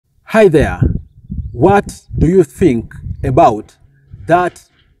Hi there. What do you think about that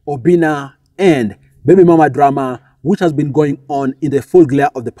Obina and baby mama drama which has been going on in the full glare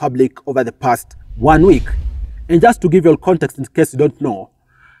of the public over the past 1 week? And just to give you all context in case you don't know,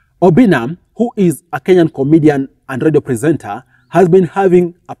 Obina, who is a Kenyan comedian and radio presenter, has been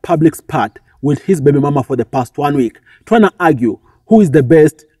having a public spat with his baby mama for the past 1 week, trying to argue who is the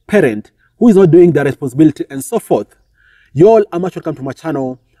best parent, who is not doing their responsibility, and so forth. You all are much welcome to my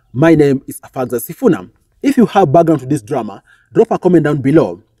channel. My name is Afagza Sifuna. If you have background to this drama, drop a comment down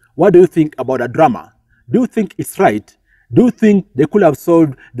below. What do you think about the drama? Do you think it's right? Do you think they could have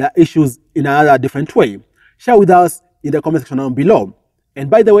solved their issues in another different way? Share with us in the comment section down below. And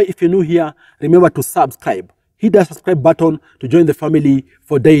by the way, if you're new here, remember to subscribe. Hit the subscribe button to join the family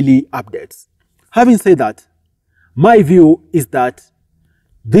for daily updates. Having said that, my view is that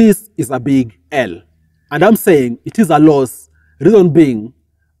this is a big L. And I'm saying it is a loss. Reason being,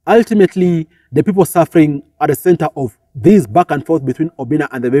 ultimately, the people suffering at the center of this back and forth between Obina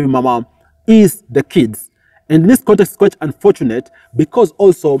and the baby mama is the kids. And in this context, it's quite unfortunate because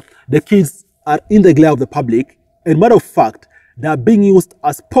also the kids are in the glare of the public. And matter of fact, they are being used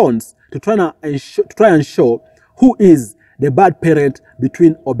as pawns to try and show who is the bad parent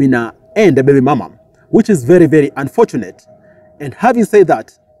between Obina and the baby mama, which is very, very unfortunate. And having said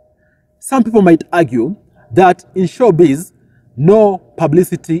that, some people might argue that in showbiz, no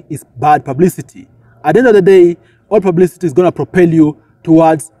publicity is bad publicity. At the end of the day, all publicity is going to propel you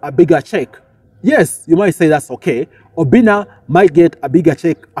towards a bigger check. Yes, you might say that's okay. Obina might get a bigger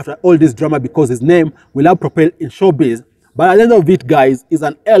check after all this drama because his name will have propelled in showbiz. But at the end of it, guys, is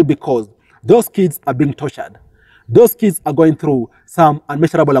an L because those kids are being tortured. Those kids are going through some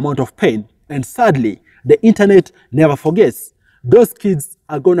unmeasurable amount of pain. And sadly, the internet never forgets. Those kids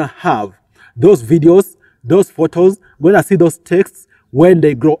are going to have those videos, those photos, going to see those texts when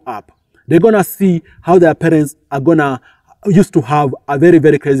they grow up. They're going to see how their parents are going to used to have a very,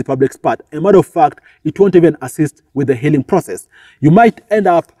 very crazy public spat. As a matter of fact, it won't even assist with the healing process. You might end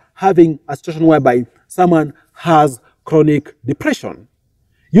up having a situation whereby someone has chronic depression.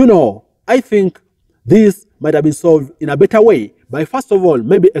 You know, I think this might have been solved in a better way by, first of all,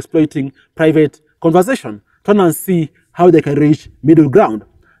 maybe exploiting private conversation, trying to see how they can reach middle ground.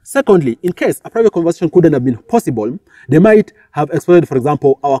 Secondly, in case a private conversation couldn't have been possible, they might have exploited, for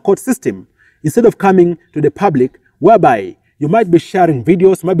example, our court system. Instead of coming to the public, whereby you might be sharing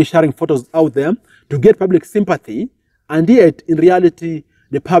videos, you might be sharing photos out there to get public sympathy, and yet, in reality,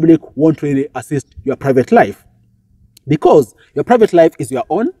 the public won't really assist your private life. Because your private life is your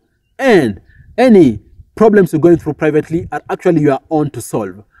own, and any problems you're going through privately are actually your own to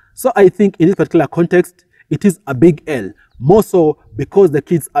solve. So I think in this particular context, it is a big L, more so because the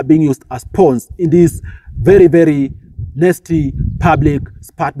kids are being used as pawns in this very, very nasty public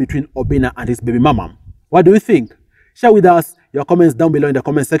spat between Obina and his baby mama. What do you think? Share with us your comments down below in the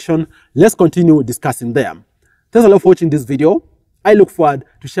comment section. Let's continue discussing them. Thanks a lot for watching this video. I look forward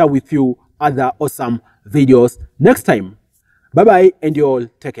to share with you other awesome videos next time. Bye-bye and you all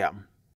take care.